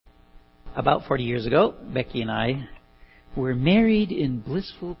About 40 years ago, Becky and I were married in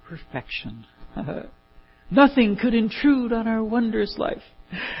blissful perfection. Nothing could intrude on our wondrous life.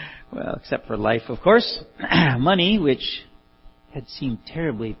 Well, except for life, of course. Money, which had seemed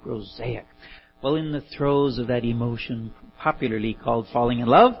terribly prosaic. Well, in the throes of that emotion, popularly called falling in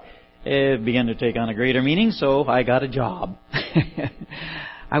love, it began to take on a greater meaning, so I got a job.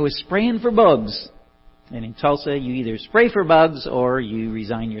 I was spraying for bugs. And in Tulsa, you either spray for bugs or you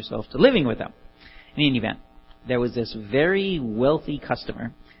resign yourself to living with them. In any event, there was this very wealthy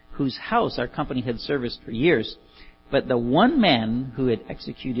customer whose house our company had serviced for years. But the one man who had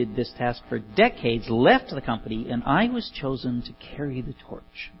executed this task for decades left the company, and I was chosen to carry the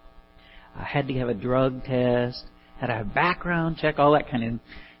torch. I had to have a drug test, had a background check, all that kind of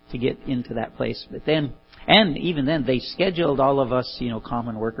to get into that place. But then, and even then, they scheduled all of us,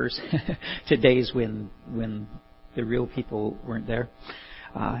 common workers, to days when the real people weren't there.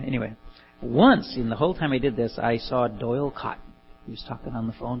 Anyway, once in the whole time I did this, I saw Doyle Cotton. He was talking on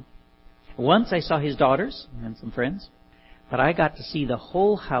the phone. Once I saw his daughters and some friends, but I got to see the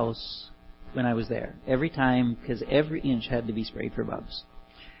whole house when I was there every time, because every inch had to be sprayed for bugs.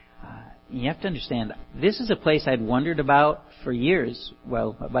 You have to understand, this is a place I'd wondered about for years.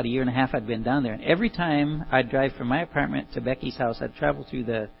 Well, about a year and a half I'd been down there. And every time I'd drive from my apartment to Becky's house, I'd travel through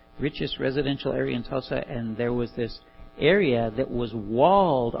the richest residential area in Tulsa, and there was this area that was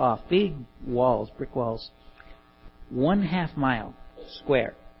walled off, big walls, brick walls, 1/2 mile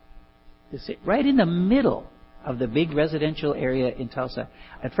square. Right in the middle of the big residential area in Tulsa.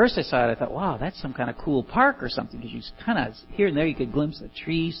 At first I saw it, I thought, wow, that's some kind of cool park or something, because you kind of, here and there you could glimpse the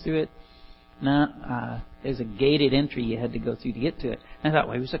trees through it. No, there's a gated entry you had to go through to get to it. And I thought,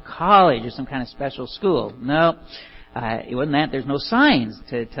 well, it was a college or some kind of special school. No, it wasn't that. There's no signs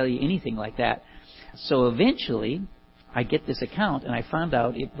to tell you anything like that. So eventually, I get this account, and I found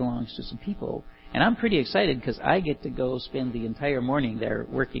out it belongs to some people. And I'm pretty excited because I get to go spend the entire morning there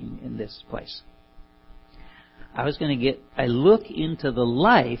working in this place. I was going to get a look into the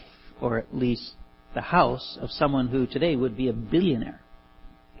life, or at least the house, of someone who today would be a billionaire.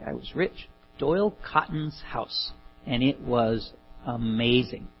 The guy was rich. Doyle Cotton's house. And it was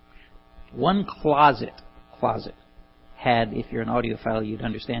amazing. One closet had, if you're an audiophile, you'd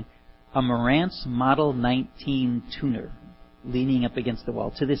understand, a Marantz Model 19 tuner leaning up against the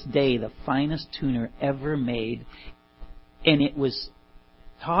wall. To this day, the finest tuner ever made. And it was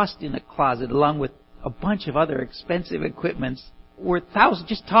tossed in a closet along with a bunch of other expensive equipments worth thousands,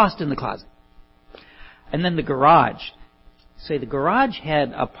 just tossed in the closet. And then the garage. Say the garage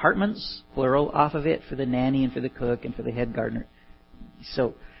had apartments, plural, off of it for the nanny and for the cook and for the head gardener.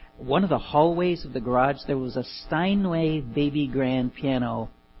 So one of the hallways of the garage, there was a Steinway baby grand piano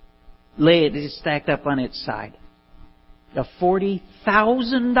just stacked up on its side. A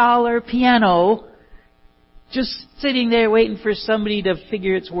 $40,000 piano just sitting there waiting for somebody to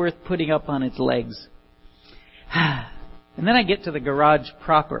figure it's worth putting up on its legs. And then I get to the garage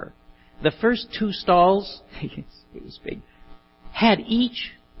proper. The first 2 stalls, it was big, had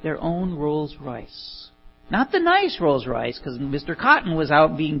each their own Rolls Royce. Not the nice Rolls Royce, because Mr. Cotton was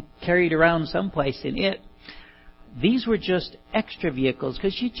out being carried around someplace in it. These were just extra vehicles,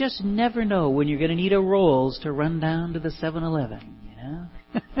 because you just never know when you're going to need a Rolls to run down to the 7-Eleven,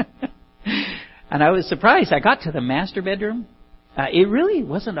 And I was surprised. I got to the master bedroom. It really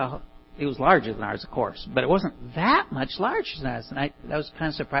wasn't it was larger than ours, of course, but it wasn't that much larger than ours. And that was kind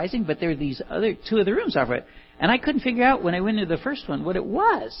of surprising, but there were these other 2 of the rooms off of it. And I couldn't figure out when I went into the first one what it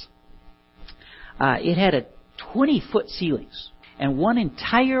was. It had a 20-foot ceilings, and one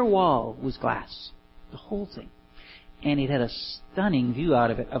entire wall was glass, the whole thing. And it had a stunning view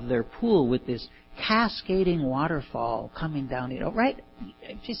out of it, of their pool with this cascading waterfall coming down,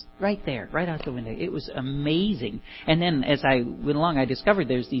 just right there, right out the window. It was amazing. And then as I went along, I discovered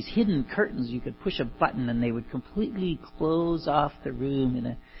there's these hidden curtains. You could push a button and they would completely close off the room in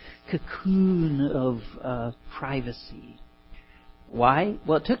a cocoon of privacy. Why?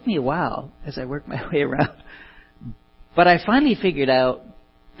 Well, it took me a while as I worked my way around. But I finally figured out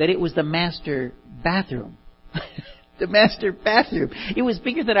that it was the master bathroom. The master bathroom. It was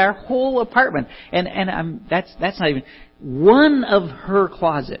bigger than our whole apartment. And that's not even one of her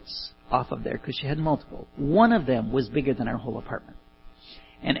closets off of there, because she had multiple. One of them was bigger than our whole apartment.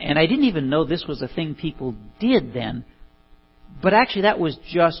 And I didn't even know this was a thing people did then. But actually that was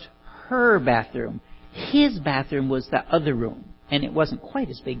just her bathroom. His bathroom was the other room. And it wasn't quite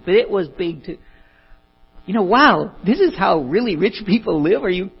as big, but it was big too. Wow, this is how really rich people live?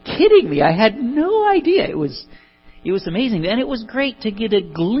 Are you kidding me? I had no idea. It was amazing. And it was great to get a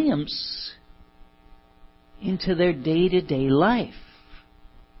glimpse into their day-to-day life.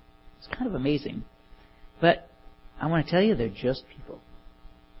 It's kind of amazing. But I want to tell you, they're just people.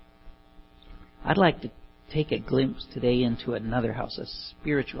 I'd like to take a glimpse today into another house, a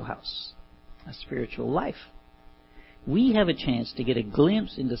spiritual house, a spiritual life. We have a chance to get a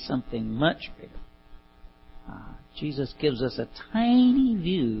glimpse into something much greater. Jesus gives us a tiny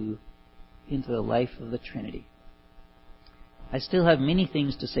view into the life of the Trinity. I still have many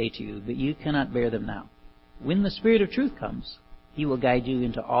things to say to you, but you cannot bear them now. When the Spirit of truth comes, He will guide you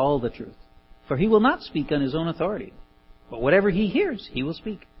into all the truth. For He will not speak on His own authority, but whatever He hears, He will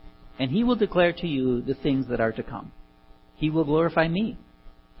speak. And He will declare to you the things that are to come. He will glorify Me,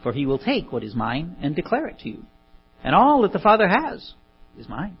 for He will take what is mine and declare it to you. And all that the Father has is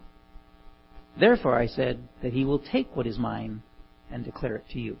mine. Therefore I said that He will take what is mine and declare it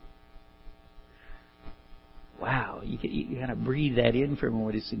to you. Wow, you kind of breathe that in for a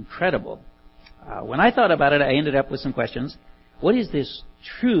moment. It's incredible. When I thought about it, I ended up with some questions. What is this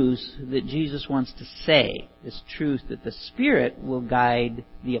truth that Jesus wants to say? This truth that the Spirit will guide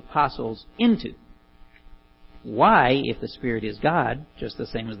the apostles into? Why, if the Spirit is God, just the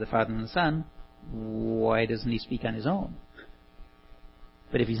same as the Father and the Son, why doesn't He speak on His own?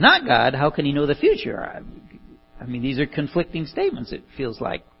 But if He's not God, how can He know the future? I mean, these are conflicting statements, it feels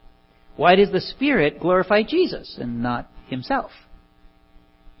like. Why does the Spirit glorify Jesus and not Himself?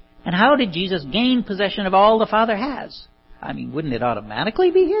 And how did Jesus gain possession of all the Father has? I mean, wouldn't it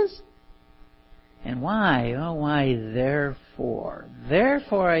automatically be His? And why? Oh, why, therefore.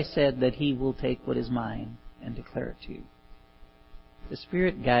 Therefore I said that He will take what is mine and declare it to you. The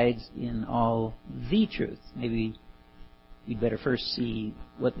Spirit guides in all the truth. Maybe you'd better first see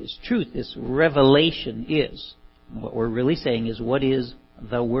what this truth, this revelation is. And what we're really saying is, what is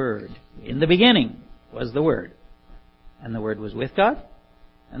the Word? In the beginning was the Word. And the Word was with God,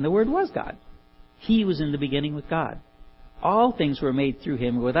 and the Word was God. He was in the beginning with God. All things were made through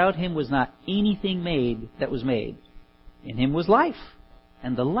Him. Without Him was not anything made that was made. In Him was life,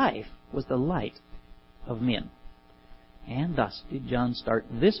 and the life was the light of men. And thus did John start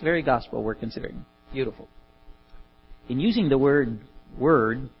this very gospel we're considering. Beautiful. In using the word,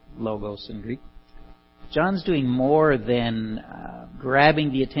 logos in Greek, John's doing more than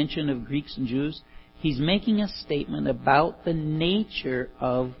grabbing the attention of Greeks and Jews. He's making a statement about the nature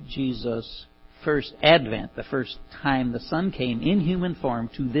of Jesus' first advent, the first time the Son came in human form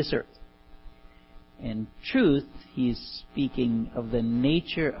to this earth. In truth, he's speaking of the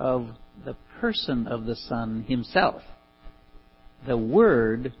nature of the person of the Son Himself. The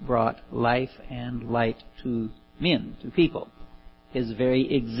Word brought life and light to men, to people. His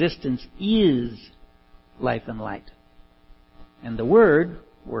very existence is life and light. And the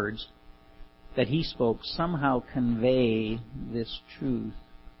words that He spoke somehow convey this truth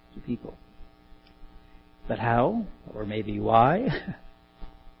to people. But how? Or maybe why?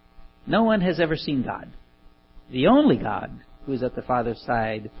 No one has ever seen God. The only God who is at the Father's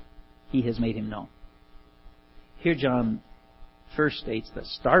side, He has made Him known. Here John first states the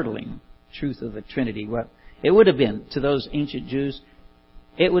startling truth of the Trinity. Well, it would have been, to those ancient Jews,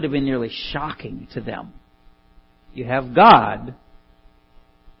 it would have been nearly shocking to them. You have God,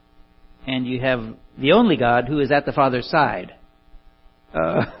 and you have the only God who is at the Father's side.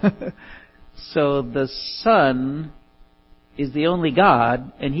 So the Son is the only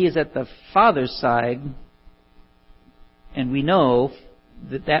God, and He is at the Father's side, and we know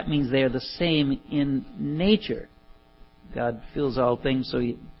that that means they are the same in nature. God fills all things, so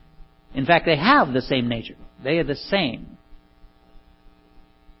in fact, they have the same nature. They are the same.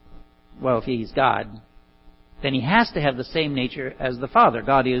 Well, if He's God, then He has to have the same nature as the Father.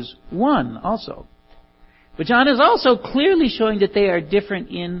 God is one also. But John is also clearly showing that they are different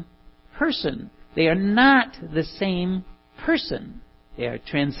in person. They are not the same person. They are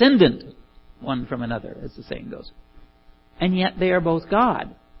transcendent one from another, as the saying goes. And yet they are both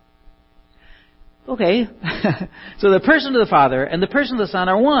God. Okay, so the person of the Father and the person of the Son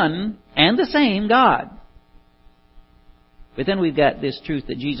are one and the same God. But then we've got this truth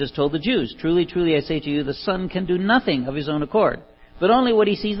that Jesus told the Jews. Truly, truly, I say to you, the Son can do nothing of His own accord, but only what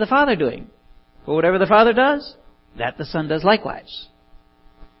He sees the Father doing. For whatever the Father does, that the Son does likewise.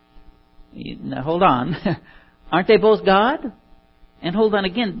 Now, hold on. Aren't they both God? And hold on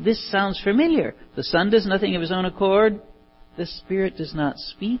again. This sounds familiar. The Son does nothing of His own accord. The Spirit does not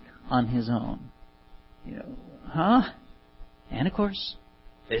speak on His own. And of course,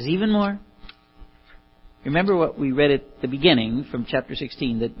 there's even more. Remember what we read at the beginning from chapter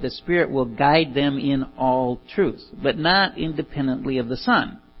 16, that the Spirit will guide them in all truth, but not independently of the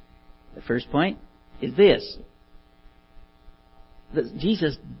Son. The first point is this.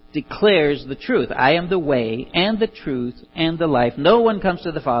 Jesus declares the truth. I am the way and the truth and the life. No one comes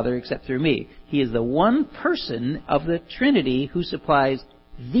to the Father except through me. He is the one person of the Trinity who supplies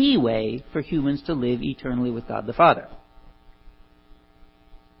the way for humans to live eternally with God the Father.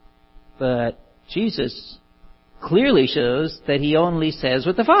 But Jesus clearly shows that he only says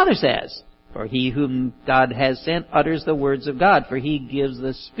what the Father says. For he whom God has sent utters the words of God, for he gives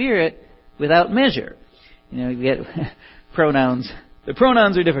the Spirit without measure. You get pronouns. The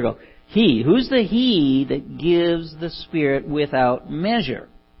pronouns are difficult. He. Who's the he that gives the Spirit without measure?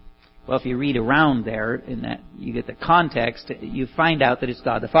 Well, if you read around there, in that you get the context, you find out that it's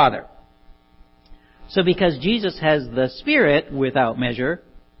God the Father. So because Jesus has the Spirit without measure,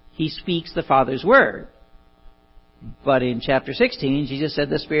 he speaks the Father's word. But in chapter 16, Jesus said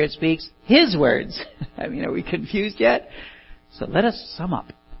the Spirit speaks his words. I mean, are we confused yet? So let us sum up.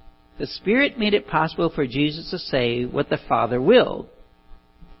 The Spirit made it possible for Jesus to say what the Father willed.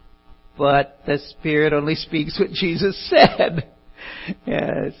 But the Spirit only speaks what Jesus said.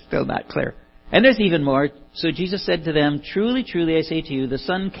 Yeah, it's still not clear. And there's even more. So Jesus said to them, truly, truly, I say to you, the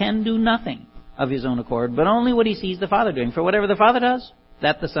Son can do nothing of his own accord, but only what he sees the Father doing. For whatever the Father does,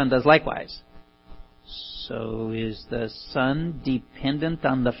 that the Son does likewise. So is the Son dependent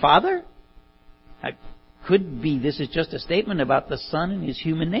on the Father? Could be this is just a statement about the Son and his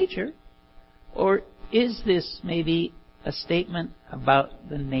human nature. Or is this maybe a statement about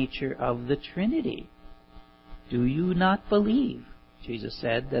the nature of the Trinity? Do you not believe, Jesus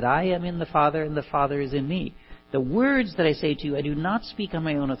said, that I am in the Father and the Father is in me? The words that I say to you, I do not speak on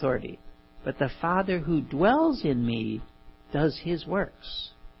my own authority, but the Father who dwells in me does his works.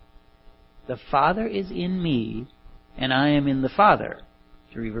 The Father is in me, and I am in the Father.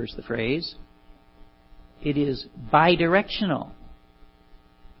 To reverse the phrase, it is bidirectional.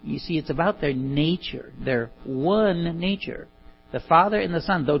 You see, it's about their nature, their one nature. The Father and the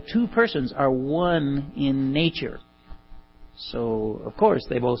Son, though two persons, are one in nature. So, of course,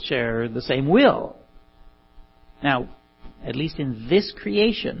 they both share the same will. Now, at least in this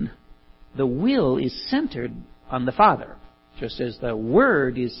creation, the will is centered on the Father, just as the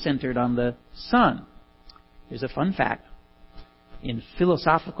Word is centered on the Son. Here's a fun fact. In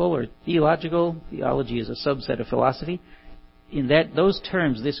philosophical or theology is a subset of philosophy. In those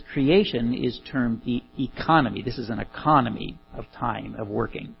terms, this creation is termed economy. This is an economy of time, of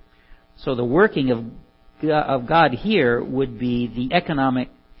working. So the working of God here would be the economic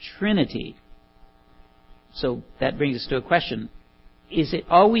Trinity. So that brings us to a question. Is it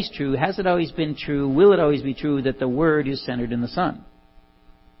always true? Has it always been true? Will it always be true that the Word is centered in the Son?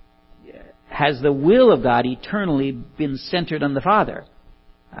 Has the will of God eternally been centered on the Father?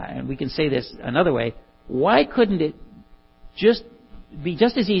 And we can say this another way. Why couldn't it be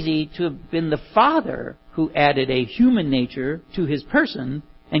just as easy to have been the Father who added a human nature to his person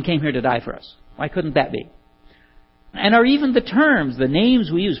and came here to die for us? Why couldn't that be? And are even the terms, the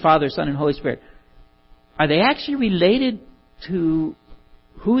names we use, Father, Son, and Holy Spirit, are they actually related to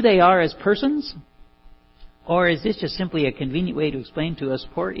who they are as persons? Or is this just simply a convenient way to explain to us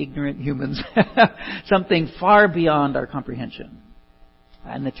poor ignorant humans something far beyond our comprehension?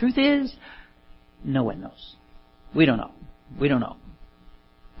 And the truth is, no one knows. We don't know. We don't know.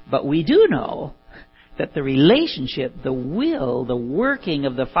 But we do know that the relationship, the will, the working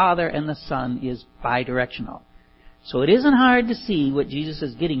of the Father and the Son is bidirectional. So it isn't hard to see what Jesus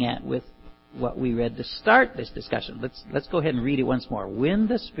is getting at with what we read to start this discussion. Let's go ahead and read it once more. When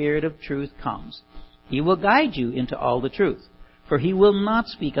the Spirit of truth comes, he will guide you into all the truth. For he will not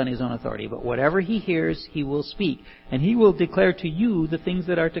speak on his own authority, but whatever he hears, he will speak. And he will declare to you the things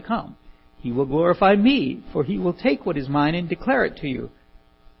that are to come. He will glorify me, for he will take what is mine and declare it to you.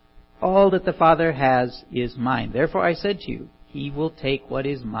 All that the Father has is mine. Therefore I said to you, he will take what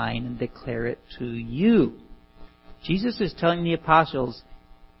is mine and declare it to you. Jesus is telling the apostles,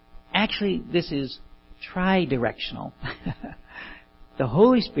 actually, this is tridirectional. The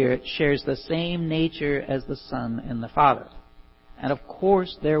Holy Spirit shares the same nature as the Son and the Father. And of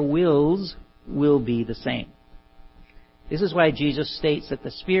course, their wills will be the same. This is why Jesus states that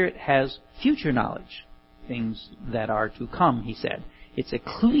the Spirit has future knowledge, things that are to come, he said. It's a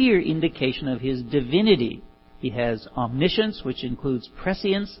clear indication of his divinity. He has omniscience, which includes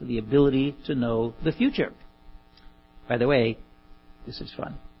prescience, the ability to know the future. By the way, this is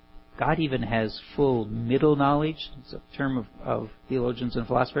fun. God even has full middle knowledge. It's a term of theologians and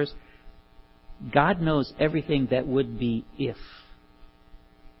philosophers. God knows everything that would be if.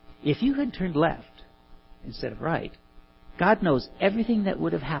 If you had turned left instead of right, God knows everything that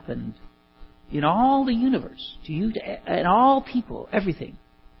would have happened in all the universe, to you and all people, everything.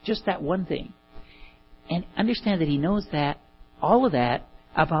 Just that one thing. And understand that he knows that all of that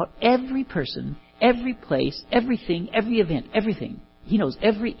about every person, every place, everything, every event, everything. He knows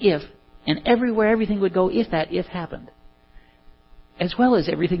every if and everywhere everything would go if that if happened. As well as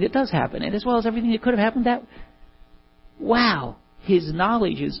everything that does happen, and as well as everything that could have happened. Wow, His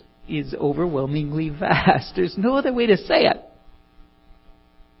knowledge is overwhelmingly vast. There's no other way to say it.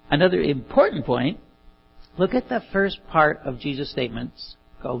 Another important point, look at the first part of Jesus' statements,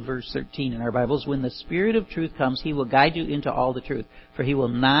 called verse 13 in our Bibles. When the Spirit of truth comes, He will guide you into all the truth. For He will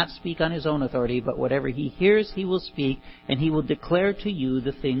not speak on His own authority, but whatever He hears, He will speak, and He will declare to you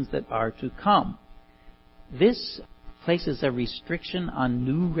the things that are to come. This places a restriction on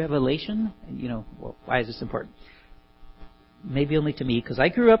new revelation. Well, why is this important? Maybe only to me, because I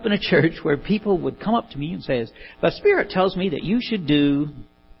grew up in a church where people would come up to me and say, the Spirit tells me that you should do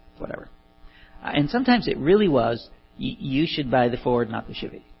whatever. And sometimes it really was, you should buy the Ford, not the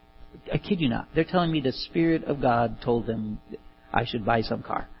Chevy. I kid you not. They're telling me the Spirit of God told them I should buy some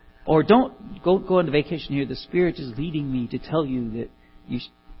car. Or don't go on vacation here. The Spirit is leading me to tell you that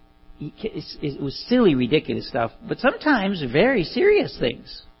it was silly, ridiculous stuff, but sometimes very serious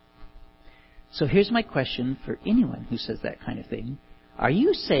things. So here's my question for anyone who says that kind of thing. Are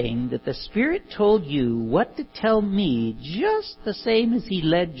you saying that the Spirit told you what to tell me just the same as He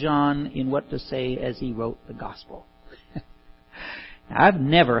led John in what to say as he wrote the Gospel? Now, I've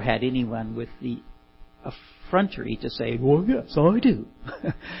never had anyone with the effrontery to say, well, yes, I do.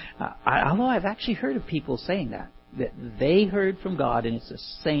 Although I've actually heard of people saying that they heard from God and it's the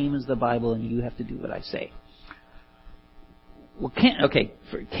same as the Bible and you have to do what I say. Well,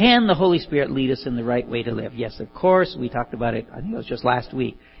 can the Holy Spirit lead us in the right way to live? Yes, of course. We talked about it, I think it was just last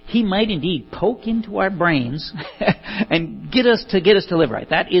week. He might indeed poke into our brains and get us to live right.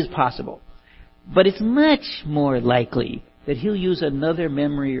 That is possible. But it's much more likely that He'll use another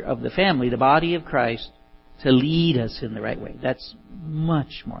member of the family, the body of Christ, to lead us in the right way. That's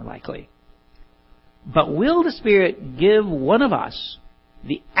much more likely. But will the Spirit give one of us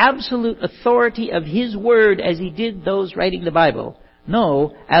the absolute authority of His Word as He did those writing the Bible?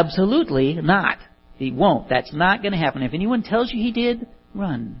 No, absolutely not. He won't. That's not going to happen. If anyone tells you He did,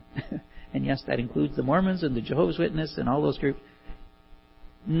 run. And yes, that includes the Mormons and the Jehovah's Witnesses and all those groups.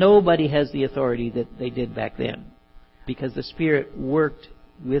 Nobody has the authority that they did back then, because the Spirit worked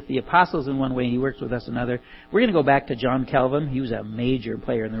with the apostles in one way and He works with us another. We're going to go back to John Calvin. He was a major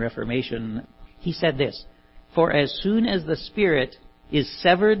player in the Reformation. He said this, "For as soon as the Spirit is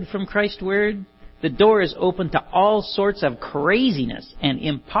severed from Christ's Word, the door is open to all sorts of craziness and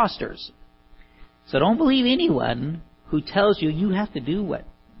impostors. So don't believe anyone who tells you you have to do what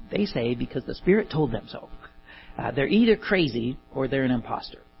they say because the Spirit told them so. They're either crazy or they're an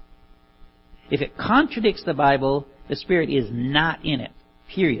impostor. If it contradicts the Bible, the Spirit is not in it,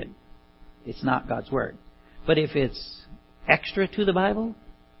 period. It's not God's Word. But if it's extra to the Bible,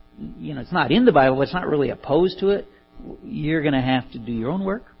 it's not in the Bible, but it's not really opposed to it, you're going to have to do your own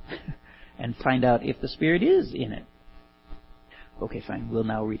work and find out if the Spirit is in it." Okay, fine. We'll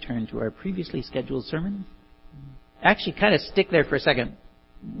now return to our previously scheduled sermon. Actually, kind of stick there for a second.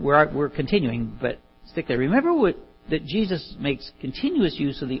 We're continuing, but stick there. Remember that Jesus makes continuous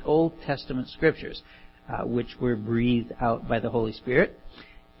use of the Old Testament Scriptures, which were breathed out by the Holy Spirit.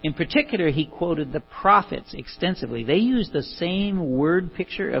 In particular, He quoted the prophets extensively. They used the same word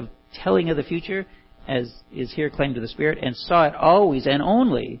picture of telling of the future as is here claimed to the Spirit, and saw it always and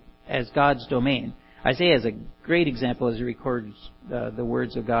only as God's domain. Isaiah is a great example as he records the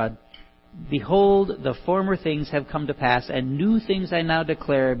words of God. "Behold, the former things have come to pass, and new things I now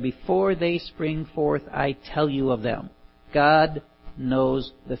declare. Before they spring forth, I tell you of them." God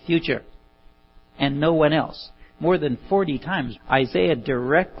knows the future, and no one else. More than 40 times, Isaiah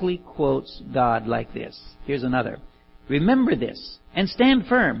directly quotes God like this. Here's another. "Remember this, and stand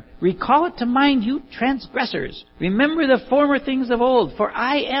firm. Recall it to mind, you transgressors. Remember the former things of old, for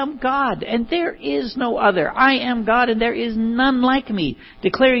I am God, and there is no other. I am God, and there is none like me,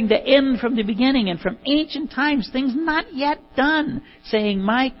 declaring the end from the beginning, and from ancient times things not yet done, saying,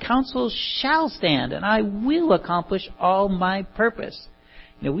 my counsel shall stand, and I will accomplish all my purpose."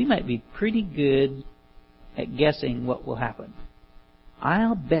 We might be pretty good at guessing what will happen.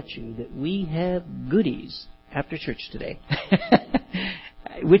 I'll bet you that we have goodies after church today,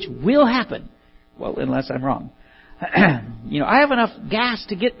 which will happen. Well, unless I'm wrong. I have enough gas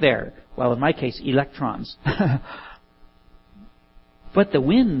to get there. Well, in my case, electrons. But the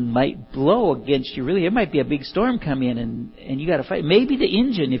wind might blow against you, really. It might be a big storm come in and you got to fight. Maybe the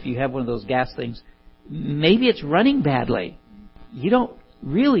engine, if you have one of those gas things, maybe it's running badly. You don't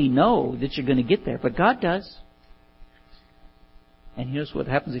really know that you're going to get there, but God does. And He knows what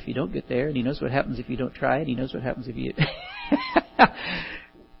happens if you don't get there, and He knows what happens if you don't try, and He knows what happens if you...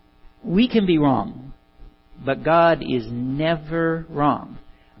 We can be wrong, but God is never wrong.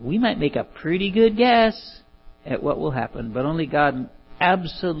 We might make a pretty good guess at what will happen, but only God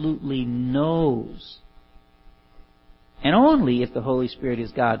absolutely knows. And only if the Holy Spirit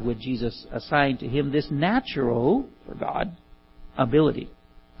is God would Jesus assign to Him this natural, for God, ability.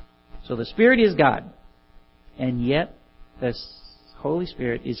 So the Spirit is God, and yet the Holy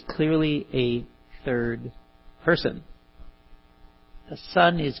Spirit is clearly a third person. The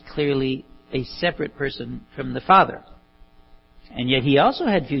Son is clearly a separate person from the Father. And yet He also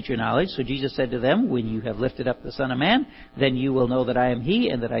had future knowledge, so Jesus said to them, when you have lifted up the Son of Man, then you will know that I am He,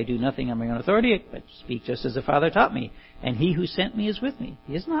 and that I do nothing on my own authority, but speak just as the Father taught me. And He who sent me is with me.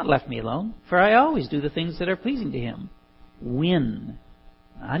 He has not left me alone, for I always do the things that are pleasing to Him. When,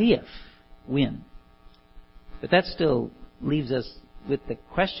 not if, when. But that still leaves us with the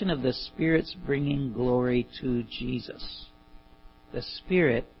question of the Spirit's bringing glory to Jesus. The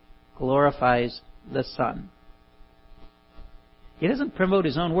Spirit glorifies the Son. He doesn't promote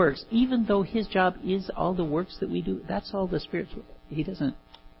His own works, even though His job is all the works that we do. That's all the Spirit's work. He doesn't.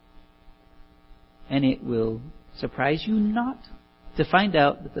 And it will surprise you not to find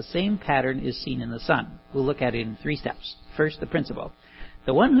out that the same pattern is seen in the Son. We'll look at it in 3 steps. First, the principle.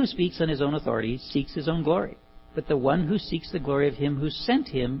 The one who speaks on his own authority seeks his own glory. But the one who seeks the glory of Him who sent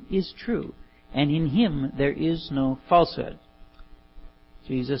him is true, and in Him there is no falsehood.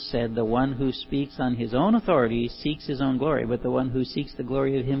 Jesus said, the one who speaks on his own authority seeks his own glory, but the one who seeks the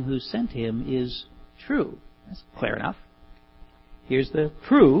glory of Him who sent him is true. That's clear enough. Here's the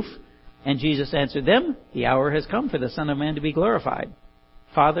proof. And Jesus answered them, the hour has come for the Son of Man to be glorified.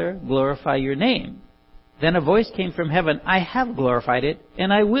 Father, glorify your name. Then a voice came from heaven, I have glorified it,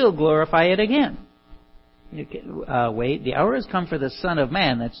 and I will glorify it again. Wait, the hour has come for the Son of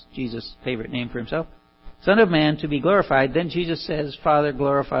Man, that's Jesus' favorite name for Himself, Son of Man to be glorified. Then Jesus says, Father,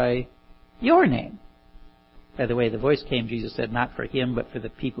 glorify your name. By the way, the voice came, Jesus said, not for Him, but for the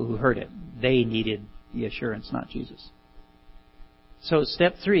people who heard it. They needed the assurance, not Jesus. So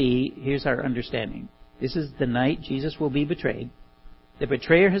step 3, here's our understanding. This is the night Jesus will be betrayed. The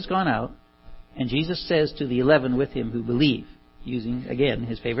betrayer has gone out, and Jesus says to the 11 with Him who believe, using, again,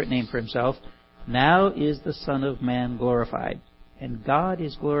 His favorite name for Himself, now is the Son of Man glorified, and God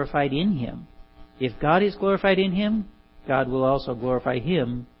is glorified in Him. If God is glorified in Him, God will also glorify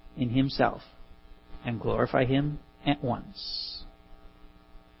Him in Himself, and glorify Him at once.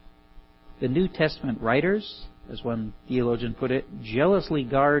 The New Testament writers, as one theologian put it, jealously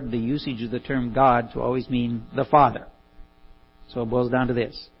guard the usage of the term God to always mean the Father. So it boils down to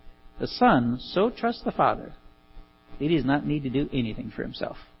this. The Son so trusts the Father that He does not need to do anything for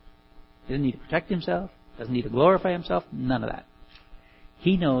Himself. He doesn't need to protect Himself, doesn't need to glorify Himself, none of that.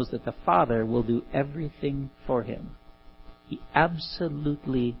 He knows that the Father will do everything for Him. He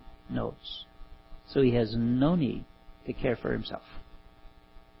absolutely knows. So He has no need to care for Himself.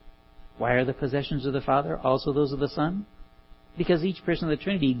 Why are the possessions of the Father also those of the Son? Because each person of the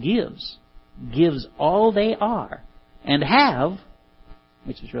Trinity gives all they are and have,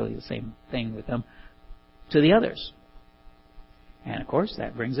 which is really the same thing with them, to the others. And of course,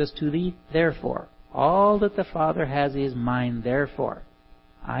 that brings us to the therefore. All that the Father has is mine, therefore.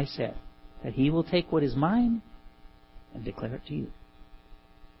 I said that He will take what is mine and declare it to you.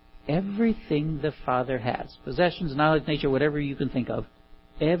 Everything the Father has, possessions, knowledge, nature, whatever you can think of,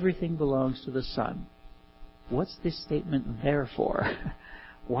 everything belongs to the Son. What's this statement therefore?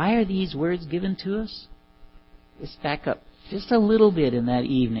 Why are these words given to us? Let's back up just a little bit in that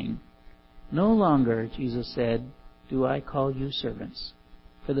evening. No longer, Jesus said, do I call you servants,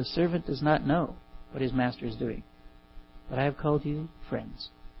 for the servant does not know what his master is doing. But I have called you friends.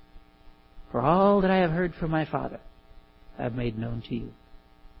 For all that I have heard from my Father, I have made known to you.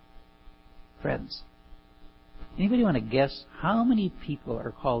 Friends. Anybody want to guess how many people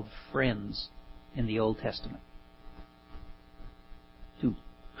are called friends in the Old Testament? 2.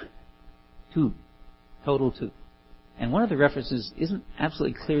 2. Total 2. And one of the references isn't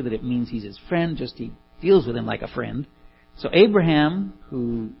absolutely clear that it means he's his friend, just he deals with him like a friend. So Abraham,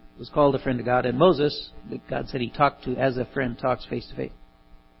 who was called a friend of God, and Moses, that God said He talked to as a friend talks face to face.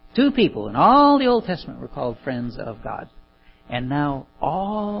 2 people in all the Old Testament were called friends of God. And now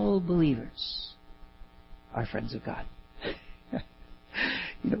all believers are friends of God.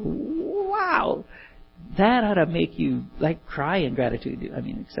 Wow! That ought to make you cry in gratitude. I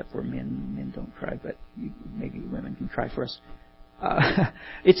mean, except for men. Men don't cry, but maybe women can cry for us.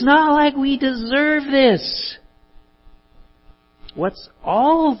 It's not like we deserve this. What's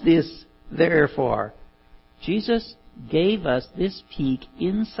all this there for? Jesus gave us this peek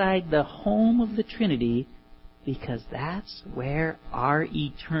inside the home of the Trinity because that's where our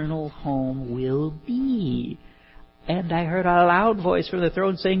eternal home will be. And I heard a loud voice from the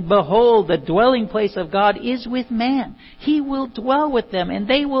throne saying, "Behold, the dwelling place of God is with man. He will dwell with them, and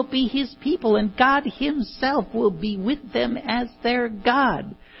they will be His people, and God Himself will be with them as their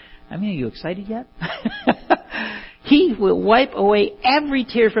God." I mean, are you excited yet? He will wipe away every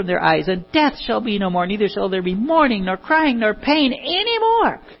tear from their eyes, and death shall be no more. Neither shall there be mourning, nor crying, nor pain any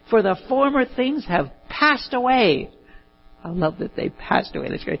more, for the former things have passed away. I love that they passed away.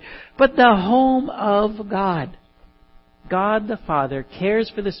 That's great. But the home of God. God the Father cares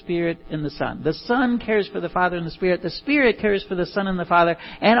for the Spirit and the Son. The Son cares for the Father and the Spirit. The Spirit cares for the Son and the Father.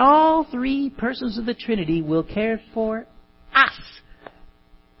 And all three persons of the Trinity will care for us.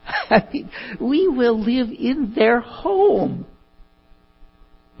 I mean, we will live in their home.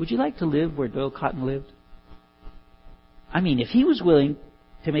 Would you like to live where Doyle Cotton lived? I mean, if he was willing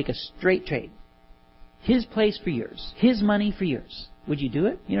to make a straight trade, his place for yours, his money for yours, would you do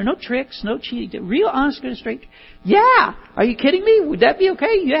it? You know, no tricks, no cheating. Real honest, good, straight. Yeah! Are you kidding me? Would that be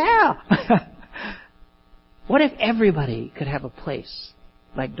okay? Yeah! What if everybody could have a place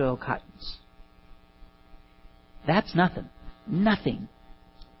like Doyle Cotton's? That's nothing. Nothing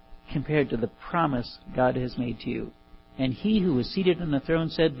compared to the promise God has made to you. And He who was seated on the throne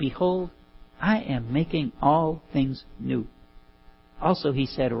said, "Behold, I am making all things new." Also He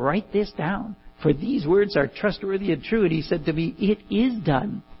said, "Write this down, for these words are trustworthy and true." And He said to me, "It is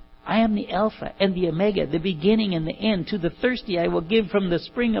done. I am the Alpha and the Omega, the beginning and the end. To the thirsty I will give from the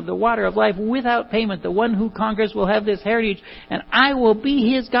spring of the water of life without payment. The one who conquers will have this heritage, and I will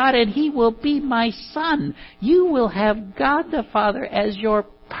be his God, and he will be my son. You will have God the Father as your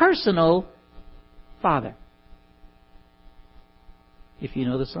personal Father, if you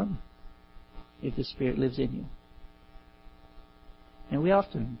know the Son, if the Spirit lives in you." And we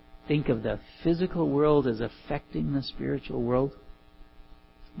often think of the physical world as affecting the spiritual world.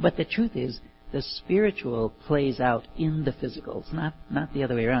 But the truth is, the spiritual plays out in the physical. It's not the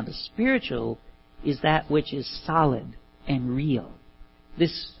other way around. The spiritual is that which is solid and real.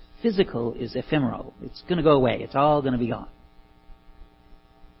 This physical is ephemeral. It's going to go away. It's all going to be gone.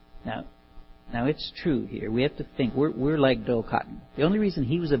 Now it's true here. We have to think. We're like Doyle Cotton. The only reason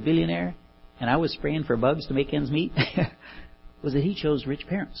he was a billionaire and I was spraying for bugs to make ends meet was that he chose rich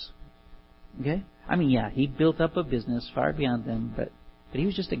parents. Okay? I mean, yeah, he built up a business far beyond them, but he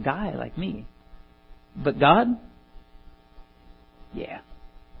was just a guy like me. But God? Yeah.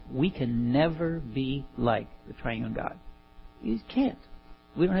 We can never be like the triune God. We can't.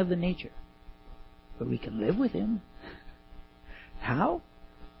 We don't have the nature. But we can live with Him. How?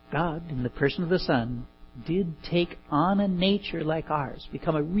 God, in the person of the Son, did take on a nature like ours,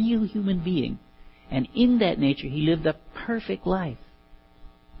 become a real human being. And in that nature, He lived a perfect life,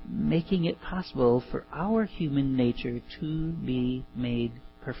 making it possible for our human nature to be made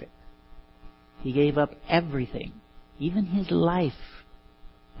perfect. He gave up everything, even His life,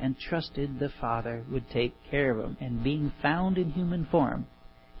 and trusted the Father would take care of Him. And being found in human form,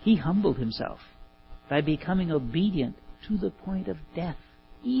 He humbled Himself by becoming obedient to the point of death,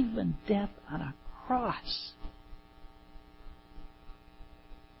 even death on a cross.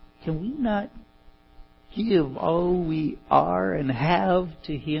 Can we not give all we are and have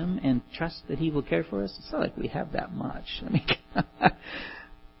to Him and trust that He will care for us? It's not like we have that much. I mean,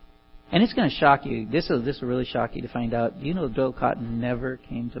 and it's going to shock you. This will really shock you to find out. Do you know Doyle Cotton never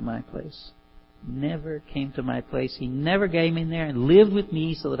came to my place? Never came to my place. He never came in there and lived with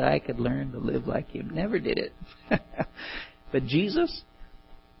me so that I could learn to live like Him. Never did it. But Jesus,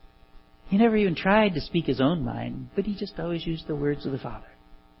 He never even tried to speak His own mind, but He just always used the words of the Father.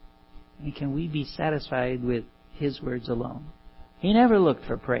 And can we be satisfied with His words alone? He never looked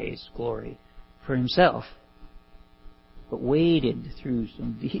for praise, glory for Himself, but waded through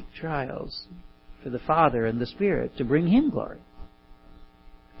some deep trials for the Father and the Spirit to bring Him glory.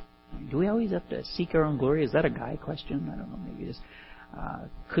 Do we always have to seek our own glory? Is that a guy question? I don't know, maybe it is.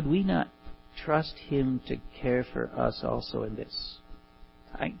 Could we not trust Him to care for us also in this?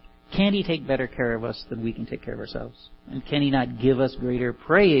 Can He take better care of us than we can take care of ourselves? And can He not give us greater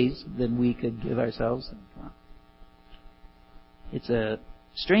praise than we could give ourselves? It's a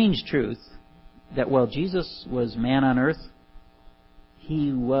strange truth that while Jesus was man on earth,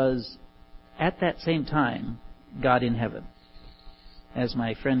 He was at that same time God in heaven. As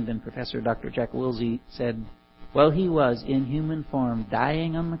my friend and professor Dr. Jack Wilsey said, while He was in human form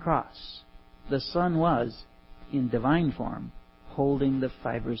dying on the cross, the Son was in divine form holding the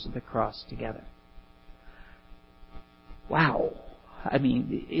fibers of the cross together. Wow. I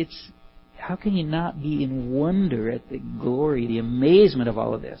mean, how can you not be in wonder at the glory, the amazement of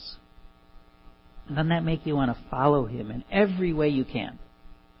all of this? Doesn't that make you want to follow Him in every way you can?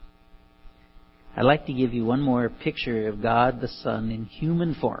 I'd like to give you one more picture of God the Son in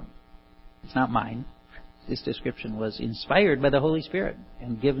human form. It's not mine. This description was inspired by the Holy Spirit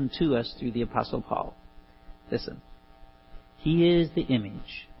and given to us through the Apostle Paul. Listen. He is the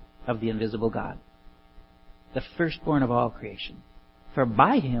image of the invisible God, the firstborn of all creation. For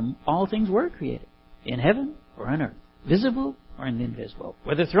by Him all things were created, in heaven or on earth, visible or invisible.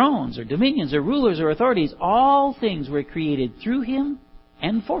 Whether thrones or dominions or rulers or authorities, all things were created through Him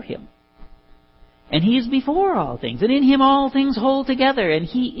and for Him. And He is before all things, and in Him all things hold together. And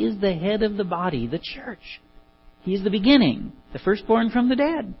He is the head of the body, the church. He is the beginning, the firstborn from the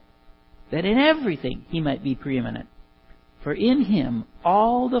dead, that in everything He might be preeminent. For in Him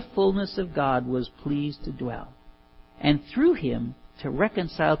all the fullness of God was pleased to dwell, and through Him to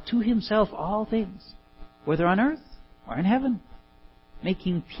reconcile to Himself all things, whether on earth or in heaven,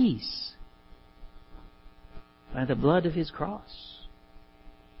 making peace by the blood of His cross.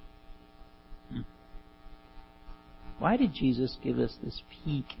 Why did Jesus give us this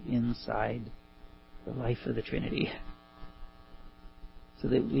peek inside the life of the Trinity? So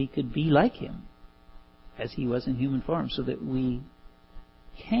that we could be like Him as He was in human form, so that we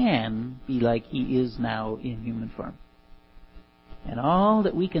can be like He is now in human form. And all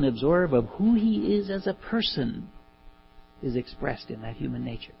that we can absorb of who He is as a person is expressed in that human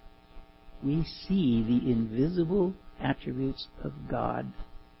nature. We see the invisible attributes of God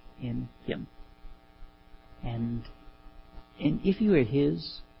in Him. And if you are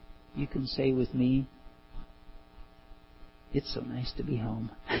His, you can say with me, it's so nice to be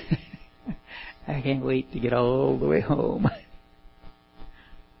home. I can't wait to get all the way home.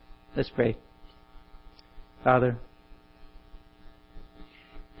 Let's pray. Father,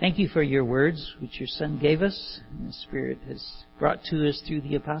 thank You for Your words, which Your Son gave us, and the Spirit has brought to us through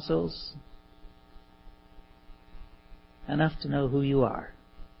the apostles. Enough to know who You are.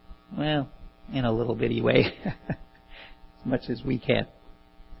 Well, in a little bitty way. As much as we can,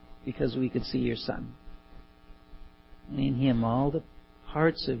 because we could see Your Son. And in Him, all the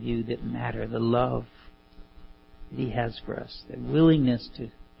parts of You that matter, the love that He has for us, the willingness to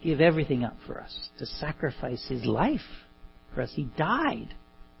give everything up for us, to sacrifice His life for us. He died.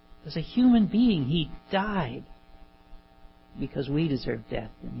 As a human being, He died because we deserved death,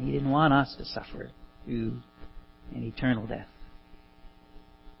 and He didn't want us to suffer through an eternal death.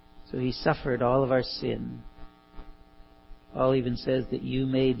 So He suffered all of our sin. Paul even says that You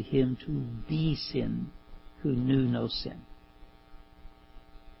made Him to be sin who knew no sin,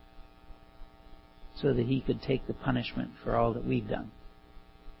 so that He could take the punishment for all that we've done.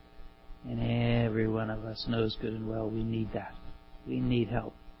 And every one of us knows good and well we need that. We need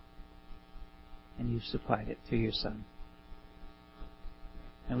help. And You've supplied it through Your Son.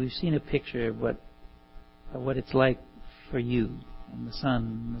 And we've seen a picture of what it's like for You and the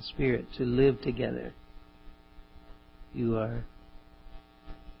Son and the Spirit to live together. You are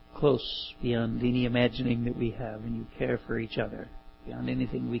close beyond any imagining that we have, and You care for each other beyond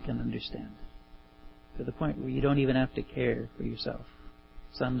anything we can understand. To the point where You don't even have to care for yourself.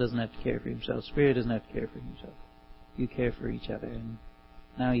 Son doesn't have to care for himself. Spirit doesn't have to care for himself. You care for each other, and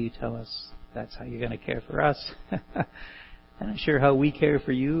now You tell us that's how You're going to care for us. I'm not sure how we care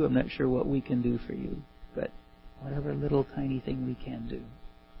for You. I'm not sure what we can do for You. But whatever little tiny thing we can do,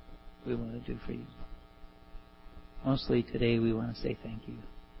 we want to do for You. Mostly today we want to say thank You.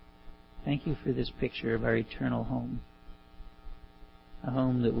 Thank You for this picture of our eternal home. A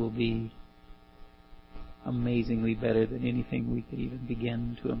home that will be amazingly better than anything we could even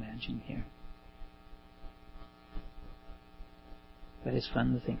begin to imagine here. But it's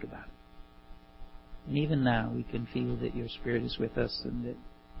fun to think about. And even now we can feel that Your Spirit is with us, and that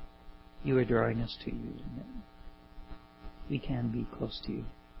You are drawing us to You, and that we can be close to You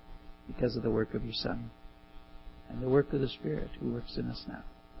because of the work of Your Son and the work of the Spirit who works in us now.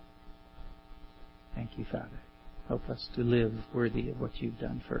 Thank You, Father. Help us to live worthy of what You've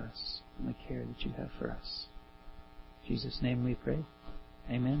done for us and the care that You have for us. In Jesus' name we pray.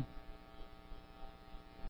 Amen.